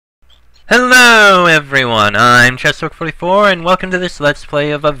Hello everyone, I'm Chessrook44 and welcome to this Let's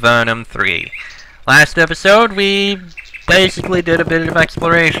Play of Avernum 3. Last episode we basically did a bit of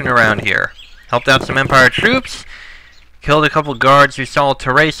exploration around here. Helped out some Empire troops, killed a couple guards who saw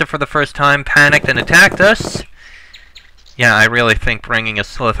Teresa for the first time, panicked and attacked us. Yeah, I really think bringing a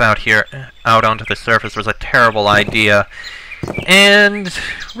sleuth out onto the surface was a terrible idea. And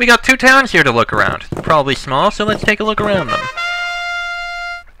we got two towns here to look around. Probably small, so let's take a look around them.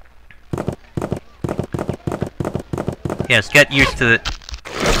 Yes, get used to it.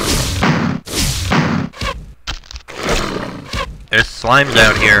 There's slimes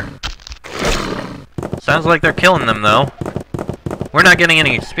out here. Sounds like they're killing them, though. We're not getting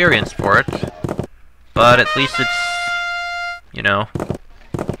any experience for it. But at least it's... you know...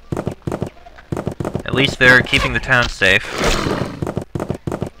 at least they're keeping the town safe.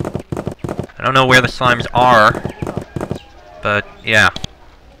 I don't know where the slimes are. But, yeah.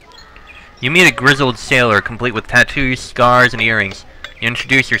 You meet a grizzled sailor, complete with tattoos, scars, and earrings. You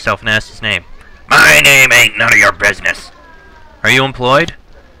introduce yourself and ask his name. My name ain't none of your business. Are you employed?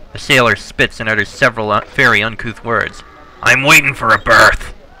 The sailor spits and utters several very uncouth words. I'm waiting for a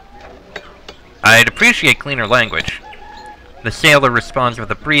berth. I'd appreciate cleaner language. The sailor responds with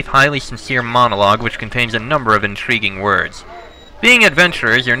a brief, highly sincere monologue which contains a number of intriguing words. Being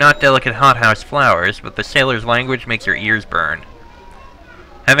adventurers, you're not delicate hothouse flowers, but the sailor's language makes your ears burn.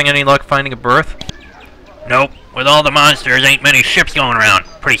 Having any luck finding a berth? Nope. With all the monsters, ain't many ships going around.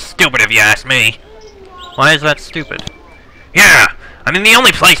 Pretty stupid if you ask me. Why is that stupid? Yeah! I mean, the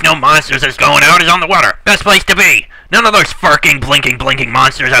only place no monsters is going out is on the water. Best place to be. None of those farking, blinking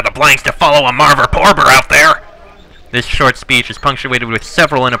monsters have the blanks to follow a Marver Porber out there. This short speech is punctuated with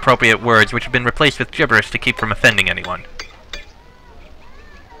several inappropriate words which have been replaced with gibberish to keep from offending anyone.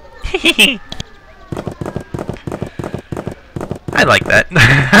 I like that.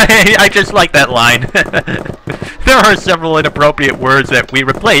 I just like that line. There are several inappropriate words that we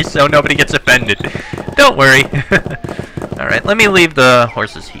replace so nobody gets offended. Don't worry. Alright, let me leave the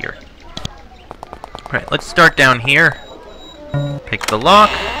horses here. Alright, let's start down here. Pick the lock.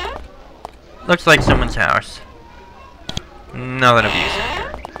 Looks like someone's house. Nothing of use in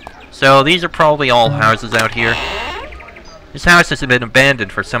here. So these are probably all houses out here. This house has been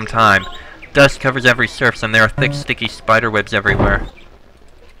abandoned for some time. Dust covers every surface, and there are thick, sticky spider webs everywhere.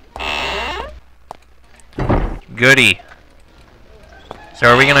 Goody.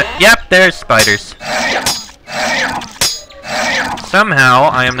 So are we gonna... Yep, there's spiders. Somehow,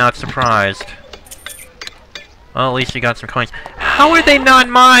 I am not surprised. Well, at least we got some coins. How are they not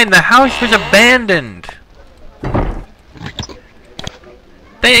mine? The house was abandoned!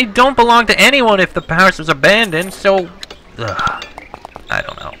 They don't belong to anyone if the house was abandoned, so... Ugh. I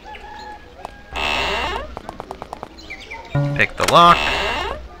don't know. Pick the lock.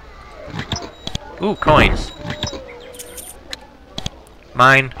 Ooh, coins.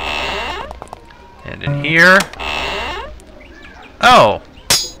 Mine. And in here. Oh!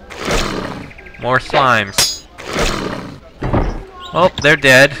 More slimes. Oh, they're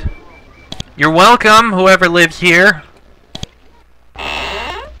dead. You're welcome, whoever lives here.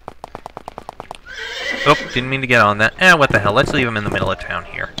 Oh, didn't mean to get on that. Eh, what the hell. Let's leave him in the middle of town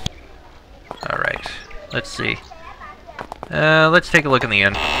here. Alright. Let's see. Let's take a look in the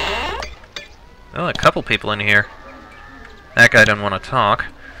inn. Oh, a couple people in here. That guy doesn't want to talk.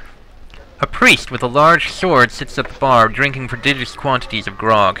 A priest with a large sword sits at the bar, drinking prodigious quantities of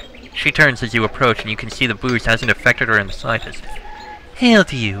grog. She turns as you approach, and you can see the booze hasn't affected her in the slightest. Hail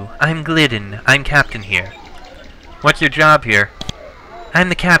to you. I'm Glidden. I'm captain here. What's your job here? I'm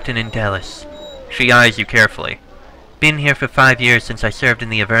the captain in Dallas. She eyes you carefully. Been here for 5 years since I served in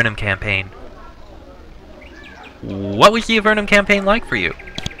the Avernum campaign. What was the Avernum campaign like for you?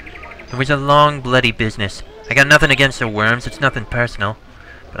 It was a long, bloody business. I got nothing against the worms, it's nothing personal.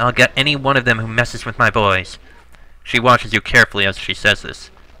 But I'll get any one of them who messes with my boys. She watches you carefully as she says this.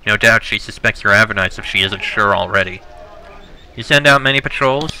 No doubt she suspects you're Avernites if she isn't sure already. You send out many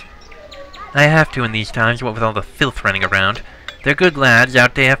patrols? I have to in these times, what with all the filth running around. They're good lads,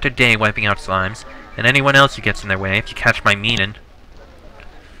 out day after day wiping out slimes, and anyone else who gets in their way, if you catch my meanin'.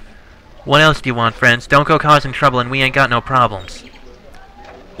 What else do you want, friends? Don't go causing trouble and we ain't got no problems.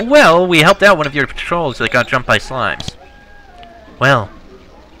 Well, we helped out one of your patrols that got jumped by slimes. Well,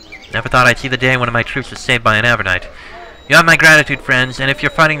 never thought I'd see the day one of my troops was saved by an Avernite. You have my gratitude, friends, and if you're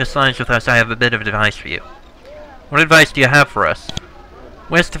fighting the slimes with us, I have a bit of advice for you. What advice do you have for us?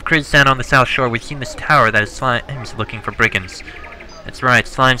 West of Krizdsan on the south shore, we've seen this tower that is slimes looking for brigands. That's right,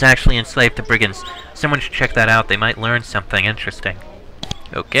 slimes actually enslaved to brigands. Someone should check that out, they might learn something interesting.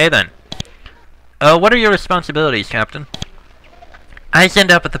 Okay then. What are your responsibilities, Captain? I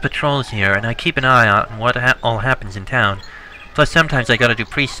send up at the patrols here, and I keep an eye on what all happens in town. Plus, sometimes I gotta do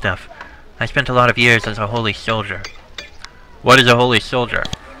priest stuff. I spent a lot of years as a holy soldier. What is a holy soldier?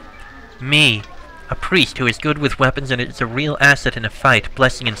 Me. A priest who is good with weapons and is a real asset in a fight,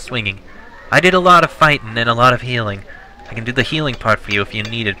 blessing and swinging. I did a lot of fighting and a lot of healing. I can do the healing part for you if you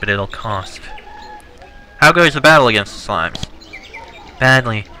need it, but it'll cost. How goes the battle against the slimes?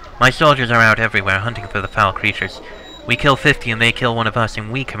 Badly. My soldiers are out everywhere, hunting for the foul creatures. We kill 50 and they kill one of us,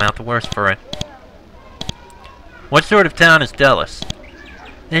 and we come out the worse for it. What sort of town is Delos?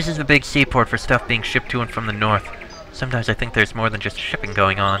 This is the big seaport for stuff being shipped to and from the north. Sometimes I think there's more than just shipping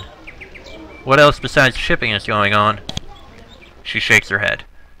going on. What else besides shipping is going on? She shakes her head.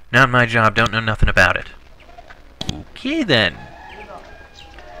 Not my job, don't know nothing about it. Okay then.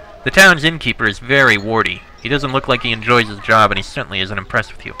 The town's innkeeper is very warty. He doesn't look like he enjoys his job, and he certainly isn't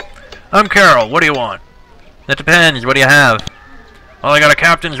impressed with you. I'm Carol, what do you want? That depends, what do you have? Well, I got a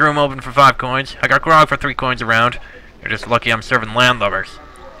captain's room open for 5 coins. I got grog for 3 coins around. You're just lucky I'm serving landlubbers.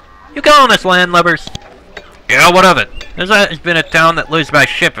 You calling us landlubbers? Yeah, what of it? This has been a town that lives by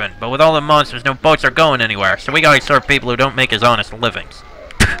shipping, but with all the monsters, no boats are going anywhere, so we gotta serve people who don't make as honest livings.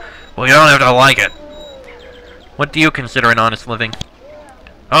 Well, you don't have to like it. What do you consider an honest living?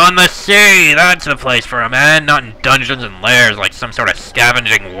 On the sea! That's the place for a man, not in dungeons and lairs like some sort of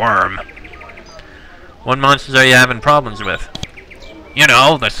scavenging worm. What monsters are you having problems with? You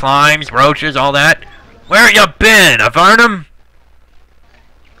know, the slimes, roaches, all that. Where you been, Avernum?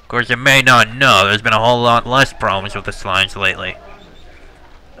 Of course, you may not know, there's been a whole lot less problems with the slimes lately.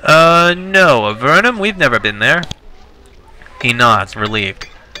 No, Avernum, we've never been there. He nods, relieved.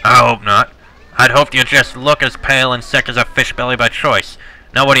 I hope not. I'd hoped you'd just look as pale and sick as a fish belly by choice.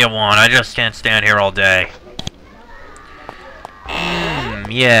 Now what do you want? I just can't stand here all day.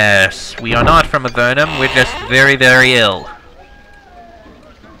 Yes. We are not from Avernum, we're just very, very ill.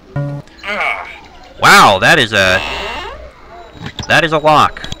 Wow, that is a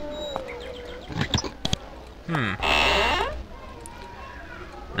lock.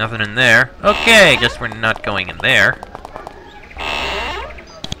 Nothing in there. Okay, guess we're not going in there.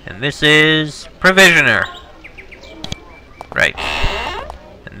 And this is Provisioner. Right.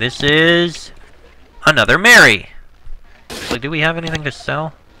 And this is another Mary. Actually, do we have anything to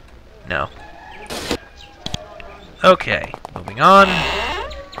sell? No. Okay, moving on.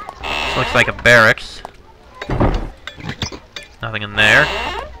 This looks like a barracks. Nothing in there.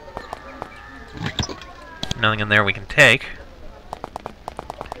 Nothing in there we can take.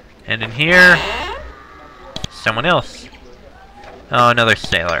 And in here, someone else. Oh, another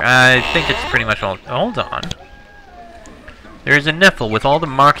sailor. I think it's pretty much all... Hold on. There is a Nephil with all the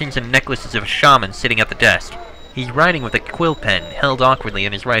markings and necklaces of a shaman sitting at the desk. He's writing with a quill pen, held awkwardly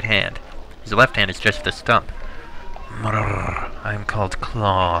in his right hand. His left hand is just the stump. Mrrr, I'm called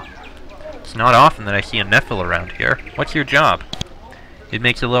Claw. It's not often that I see a Nephil around here. What's your job? It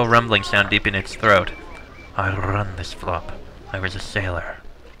makes a low rumbling sound deep in its throat. I run this flop. I was a sailor.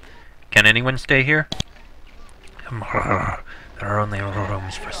 Can anyone stay here? Mrrr, there are only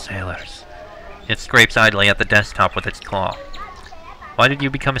rooms for sailors. It scrapes idly at the desktop with its claw. Why did you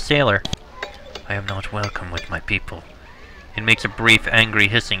become a sailor? I am not welcome with my people. It makes a brief, angry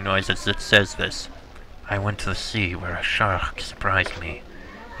hissing noise as it says this. I went to the sea where a shark surprised me.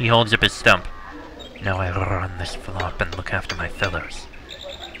 He holds up his stump. Now I run this flop and look after my fellows.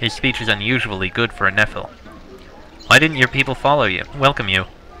 His speech is unusually good for a Nephil. Why didn't your people follow you, welcome you?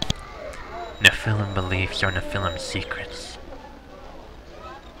 Nephilim beliefs are Nephilim secrets.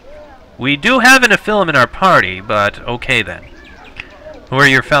 We do have an Nephilim in our party, but okay then. Who are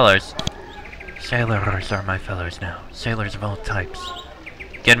your fellows? Sailors are my fellows now. Sailors of all types.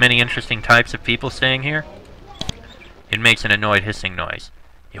 Get many interesting types of people staying here? It makes an annoyed hissing noise.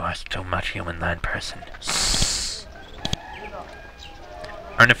 You ask too much, human land person. Sssss.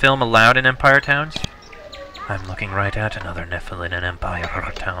 Are Nephilim allowed in Empire towns? I'm looking right at another Nephil in an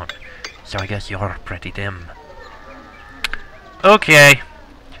Empire town. So I guess you're pretty dim. Okay.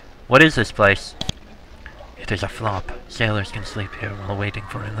 What is this place? It is a flop. Sailors can sleep here while waiting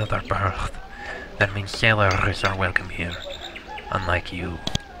for another berth. That means sailors are welcome here. Unlike you.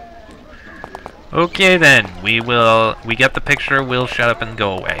 Okay then, we get the picture, we'll shut up and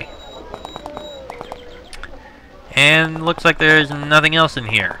go away. And looks like there's nothing else in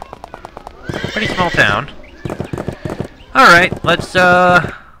here. Pretty small town. Alright, let's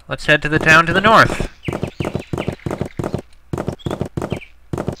head to the town to the north.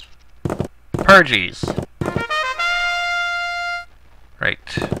 Purges. Right.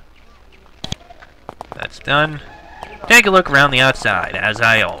 That's done. Take a look around the outside, as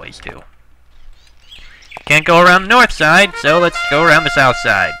I always do. Can't can't go around the north side, so let's go around the south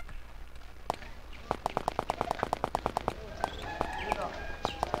side.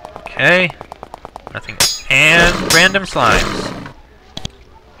 Okay. Nothing. And random slimes.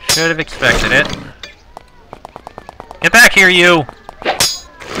 Should have expected it. Get back here, you!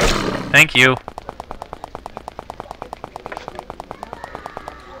 Thank you.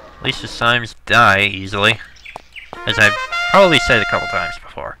 At least the slimes die easily. As I've probably said a couple times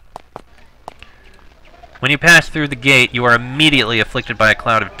before. When you pass through the gate, you are immediately afflicted by a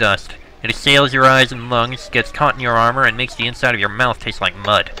cloud of dust. It assails your eyes and lungs, gets caught in your armor, and makes the inside of your mouth taste like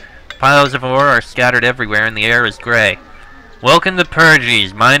mud. Piles of ore are scattered everywhere, and the air is gray. Welcome to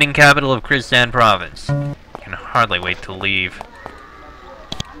Purges, mining capital of Krisan province. I can hardly wait to leave.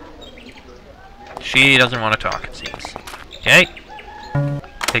 She doesn't want to talk, it seems. Okay.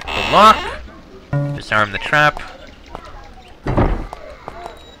 Pick the lock. Disarm the trap.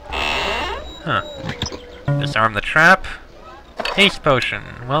 Huh. Disarm the trap. Haste potion.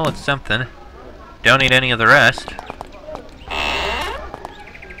 Well, it's something. Don't need any of the rest.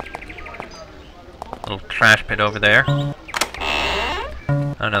 Little trash pit over there.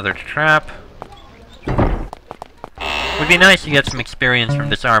 Another trap. Would be nice to get some experience from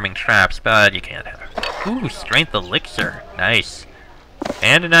disarming traps, but you can't have it. Ooh, strength elixir. Nice.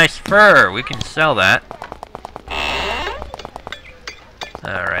 And a nice fur. We can sell that.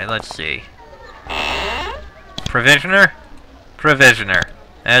 Alright, let's see. Provisioner? Provisioner.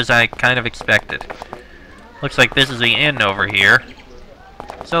 As I kind of expected. Looks like this is the inn over here.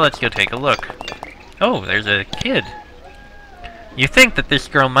 So let's go take a look. Oh, there's a kid. You think that this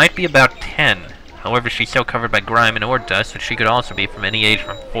girl might be about 10. However, she's so covered by grime and ore dust that she could also be from any age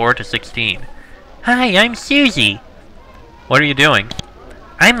from 4 to 16. Hi, I'm Susie. What are you doing?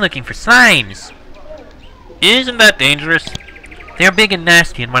 I'm looking for slimes. Isn't that dangerous? They're big and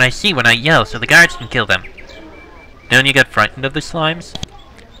nasty, and when I yell, so the guards can kill them. Don't you get frightened of the slimes?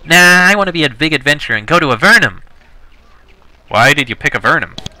 Nah, I want to be a big adventurer and go to Avernum. Why did you pick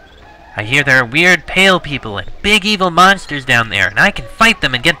Avernum? I hear there are weird pale people and big evil monsters down there, and I can fight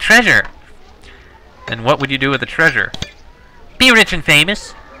them and get treasure. And what would you do with the treasure? Be rich and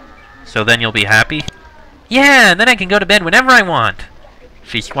famous. So then you'll be happy? Yeah, and then I can go to bed whenever I want.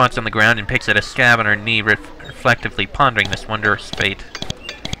 She squats on the ground and picks at a scab on her knee, reflectively pondering this wondrous fate.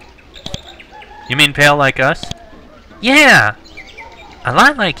 You mean pale like us? Yeah! A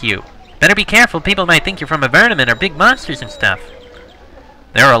lot like you. Better be careful, people might think you're from Avernum and are big monsters and stuff.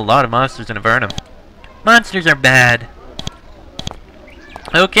 There are a lot of monsters in Avernum. Monsters are bad.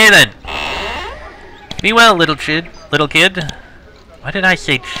 Okay then. Be well, little kid. Why did I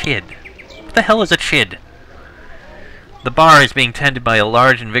say chid? What the hell is a chid? The bar is being tended by a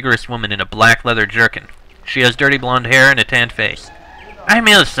large and vigorous woman in a black leather jerkin. She has dirty blonde hair and a tanned face. I'm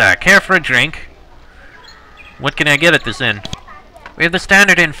Ilsa. Care for a drink? What can I get at this inn? We have the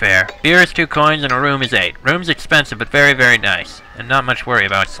standard inn fare. Beer is 2 coins and a room is 8. Room's expensive but very, very nice. And not much worry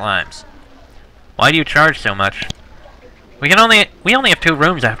about slimes. Why do you charge so much? We only have 2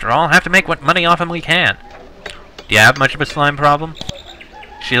 rooms after all. Have to make what money off them we can. Do you have much of a slime problem?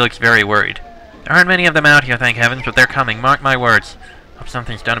 She looks very worried. There aren't many of them out here, thank heavens, but they're coming. Mark my words. Hope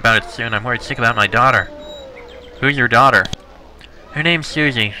something's done about it soon. I'm worried sick about my daughter. Who's your daughter? Her name's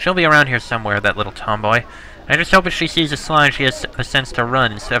Susie. She'll be around here somewhere, that little tomboy. I just hope if she sees a slime, she has the sense to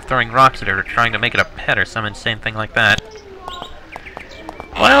run instead of throwing rocks at it or trying to make it a pet or some insane thing like that.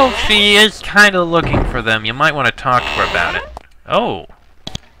 Well, she is kind of looking for them. You might want to talk to her about it. Oh.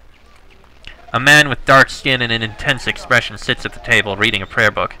 A man with dark skin and an intense expression sits at the table reading a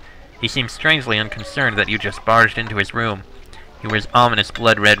prayer book. He seems strangely unconcerned that you just barged into his room. He wears ominous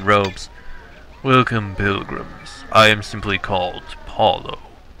blood-red robes. Welcome, pilgrims. I am simply called Paulo.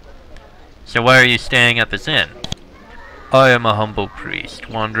 So why are you staying at this inn? I am a humble priest,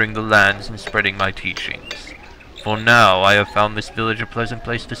 wandering the lands and spreading my teachings. For now, I have found this village a pleasant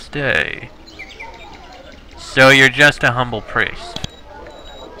place to stay. So you're just a humble priest?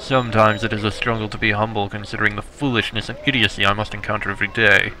 Sometimes it is a struggle to be humble, considering the foolishness and idiocy I must encounter every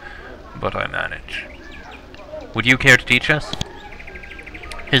day. But I manage. Would you care to teach us?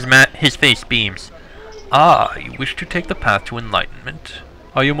 His face beams. Ah, you wish to take the path to enlightenment?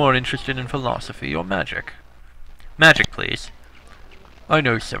 Are you more interested in philosophy or magic? Magic, please. I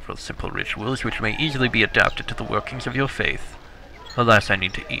know several simple rituals which may easily be adapted to the workings of your faith. Alas, I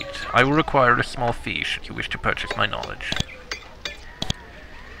need to eat. I will require a small fee should you wish to purchase my knowledge.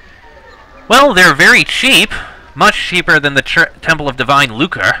 Well, they're very cheap. Much cheaper than the Temple of Divine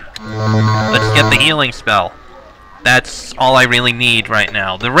Lucre. Let's get the healing spell. That's all I really need right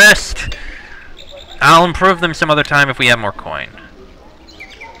now. The rest, I'll improve them some other time if we have more coin.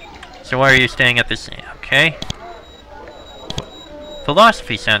 So why are you staying at this inn? Okay. Okay.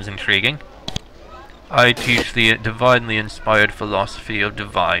 Philosophy sounds intriguing. I teach the divinely inspired philosophy of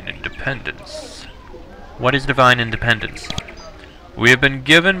divine independence. What is divine independence? We have been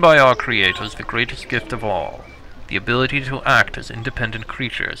given by our creators the greatest gift of all, the ability to act as independent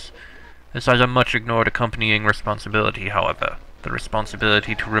creatures. This has a much ignored accompanying responsibility, however, the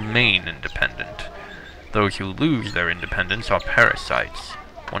responsibility to remain independent. Those who lose their independence are parasites.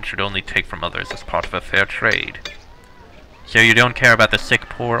 One should only take from others as part of a fair trade. So you don't care about the sick,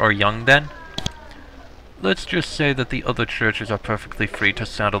 poor, or young, then? Let's just say that the other churches are perfectly free to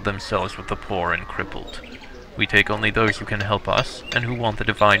saddle themselves with the poor and crippled. We take only those who can help us, and who want the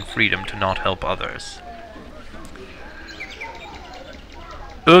divine freedom to not help others.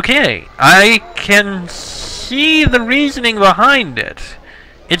 Okay, I can see the reasoning behind it.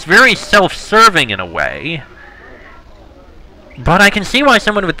 It's very self-serving in a way, but I can see why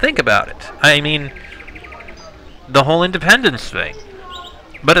someone would think about it. I mean, the whole independence thing.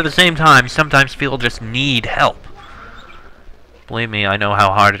 But at the same time, sometimes people just need help. Believe me, I know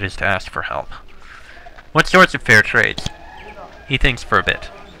how hard it is to ask for help. What sorts of fair trades? He thinks for a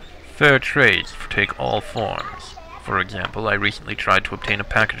bit. Fair trades take all forms. For example, I recently tried to obtain a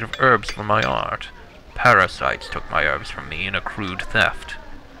package of herbs for my art. Parasites took my herbs from me in a crude theft.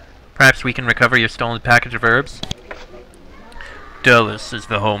 Perhaps we can recover your stolen package of herbs? Delos is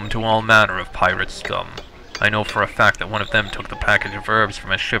the home to all manner of pirate scum. I know for a fact that one of them took the package of herbs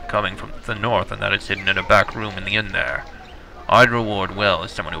from a ship coming from the north, and that it's hidden in a back room in the inn there. I'd reward well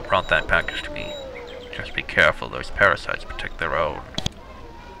as someone who brought that package to me. Just be careful, those parasites protect their own.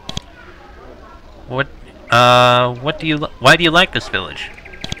 Why do you like this village?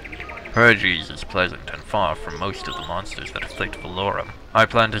 Perges is pleasant and far from most of the monsters that afflict Valorum. I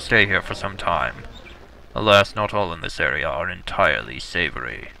plan to stay here for some time. Alas, not all in this area are entirely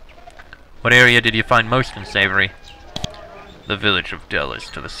savory. What area did you find most unsavory? The village of Delos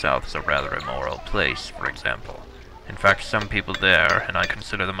to the south is a rather immoral place, for example. In fact, some people there, and I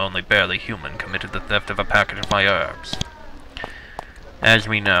consider them only barely human, committed the theft of a package of my herbs. As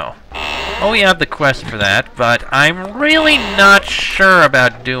we know. Well, we have the quest for that, but I'm really not sure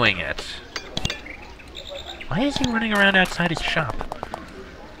about doing it. Why is he running around outside his shop?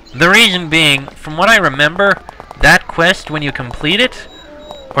 The reason being, from what I remember, that quest, when you complete it,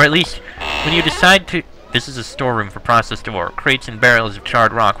 or at least when you decide to... This is a storeroom for processed ore. Crates and barrels of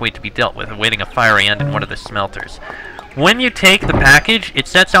charred rock wait to be dealt with, awaiting a fiery end in one of the smelters. When you take the package, it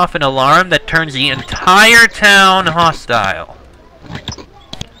sets off an alarm that turns the entire town hostile.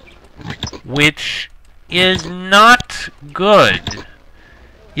 Which is not good.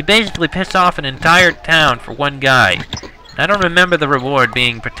 You basically piss off an entire town for one guy. I don't remember the reward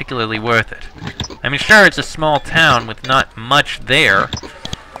being particularly worth it. I mean, sure, it's a small town with not much there.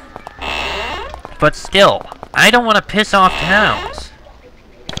 But still, I don't want to piss off towns.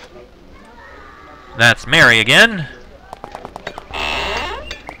 That's Mary again.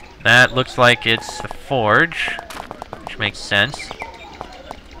 That looks like it's the forge, which makes sense.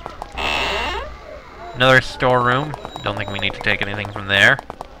 Another storeroom. Don't think we need to take anything from there.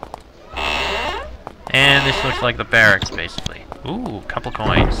 And this looks like the barracks, basically. Ooh, couple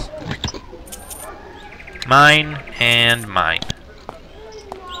coins. Mine and mine.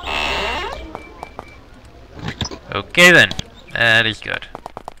 Okay then, that is good.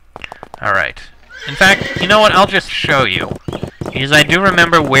 Alright. In fact, you know what, I'll just show you. Because I do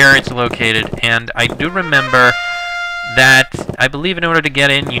remember where it's located, and I do remember that, I believe in order to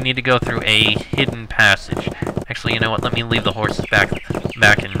get in, you need to go through a hidden passage. Actually, you know what, let me leave the horses back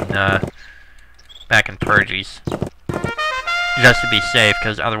in Perges. Just to be safe,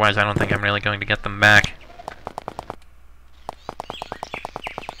 because otherwise I don't think I'm really going to get them back.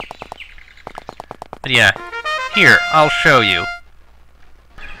 But yeah. Here, I'll show you.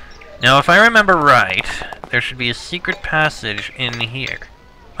 Now, if I remember right, there should be a secret passage in here.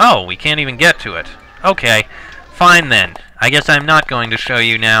 Oh, we can't even get to it. Okay, fine then. I guess I'm not going to show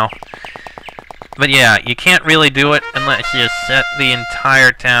you now. But yeah, you can't really do it unless you set the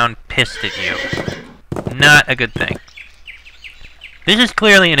entire town pissed at you. Not a good thing. This is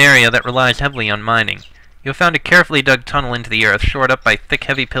clearly an area that relies heavily on mining. You have found a carefully dug tunnel into the earth, shored up by thick,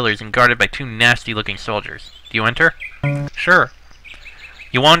 heavy pillars and guarded by two nasty-looking soldiers. Do you enter? Sure.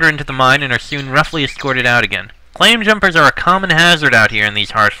 You wander into the mine and are soon roughly escorted out again. Claim jumpers are a common hazard out here in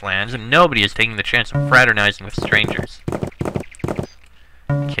these harsh lands, and nobody is taking the chance of fraternizing with strangers.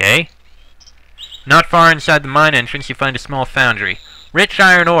 Okay. Not far inside the mine entrance, you find a small foundry. Rich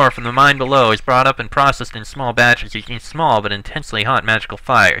iron ore from the mine below is brought up and processed in small batches using small but intensely hot magical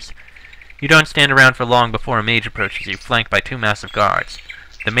fires. You don't stand around for long before a mage approaches you, flanked by two massive guards.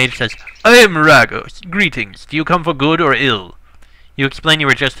 The mage says, I am Ragos. Greetings. Do you come for good or ill? You explain you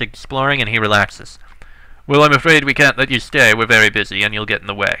were just exploring, and he relaxes. Well, I'm afraid we can't let you stay. We're very busy, and you'll get in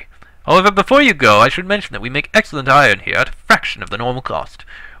the way. However, before you go, I should mention that we make excellent iron here at a fraction of the normal cost.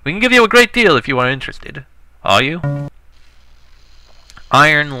 We can give you a great deal if you are interested. Are you?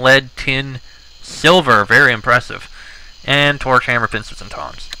 Iron, lead, tin, silver. Very impressive. And torch, hammer, pincers, and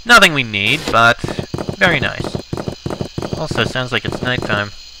tongs. Nothing we need, but very nice. Also, sounds like it's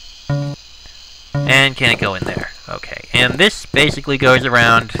nighttime. And can't go in there. Okay, and this basically goes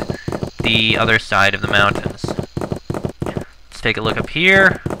around the other side of the mountains. Let's take a look up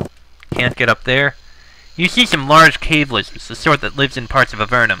here. Can't get up there. You see some large cave lizards, the sort that lives in parts of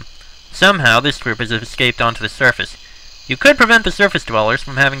Avernum. Somehow, this group has escaped onto the surface. You could prevent the surface dwellers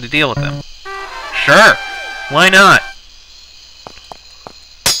from having to deal with them. Sure, why not?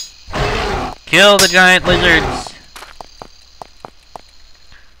 Kill the giant lizards!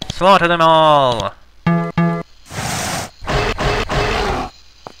 Slaughter them all!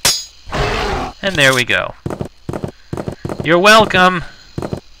 And there we go. You're welcome!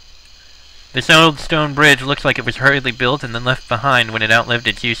 This old stone bridge looks like it was hurriedly built and then left behind when it outlived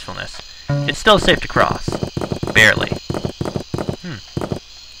its usefulness. It's still safe to cross. Barely.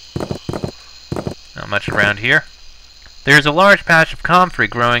 Not much around here. There's a large patch of comfrey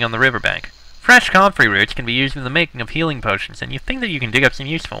growing on the riverbank. Fresh comfrey roots can be used in the making of healing potions, and you think that you can dig up some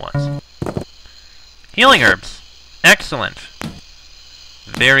useful ones. Healing herbs! Excellent!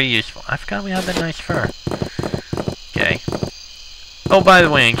 Very useful. I forgot we had that nice fur. Okay. Oh, by the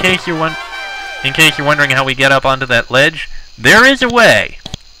way, in case you're wondering how we get up onto that ledge, there is a way.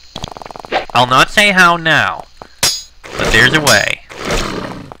 I'll not say how now, but there's a way.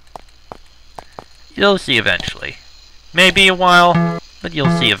 You'll see eventually. Maybe a while, but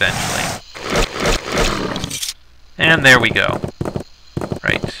you'll see eventually. And there we go.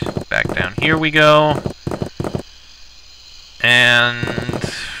 Right, back down here we go.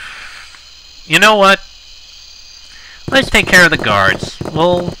 And you know what? Let's take care of the guards.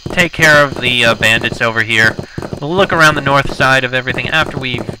 We'll take care of the bandits over here. We'll look around the north side of everything after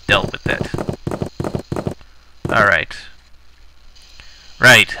we've dealt with it. Alright.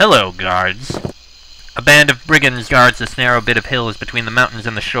 Right, hello, guards. A band of brigands guards this narrow bit of hills between the mountains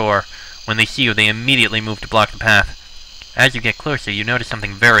and the shore. When they see you, they immediately move to block the path. As you get closer, you notice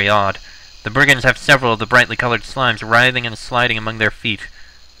something very odd. The brigands have several of the brightly colored slimes writhing and sliding among their feet.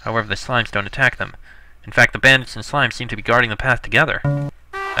 However, the slimes don't attack them. In fact, the bandits and slimes seem to be guarding the path together.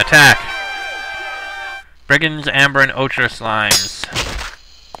 Attack! Brigands, amber, and ochre slimes.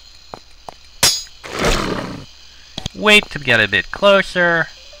 Wait to get a bit closer,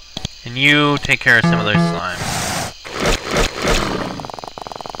 and you take care of some of those slimes.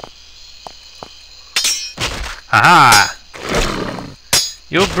 Haha!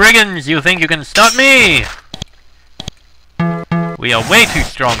 You brigands, you think you can stop me? We are way too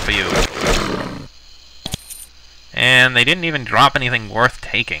strong for you. And they didn't even drop anything worth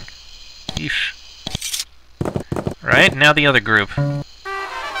taking. Yeesh. Right, now the other group. 3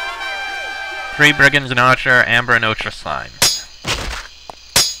 brigands and ochre, amber and ochre slimes.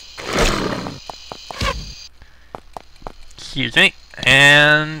 Excuse me.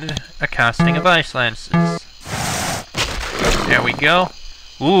 And a casting of ice lances. There we go.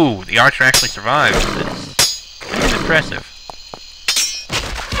 Ooh, the archer actually survived. That's kind of impressive.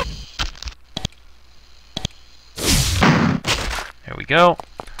 There we go.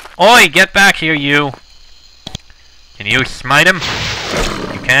 Oi, get back here, you! Can you smite him?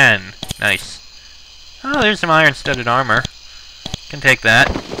 You can. Nice. Oh, there's some iron-studded armor. Can take that.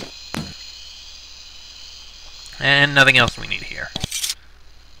 And nothing else we need here.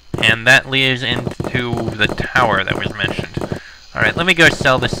 And that leads into the tower that was mentioned. Alright, let me go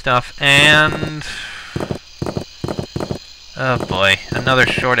sell this stuff, and... oh boy, another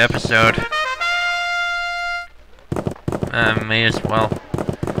short episode. May as well.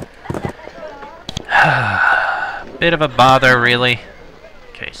 Bit of a bother, really.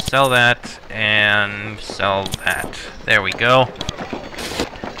 Okay, sell that, and sell that. There we go.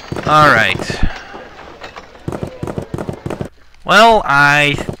 Alright. Well,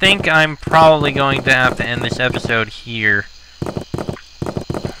 I think I'm probably going to have to end this episode here.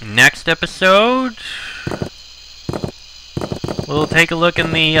 Next episode, we'll take a look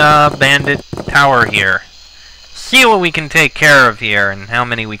in the bandit tower here. See what we can take care of here and how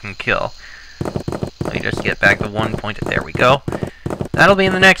many we can kill. Let me just get back the 1 point. There we go. That'll be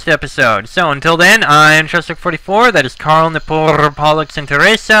in the next episode. So until then, I am Trustic44. That is Carl, Nippur, Pollux, and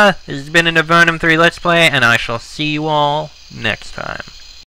Teresa. This has been an Avernum 3 Let's Play, and I shall see you all next time.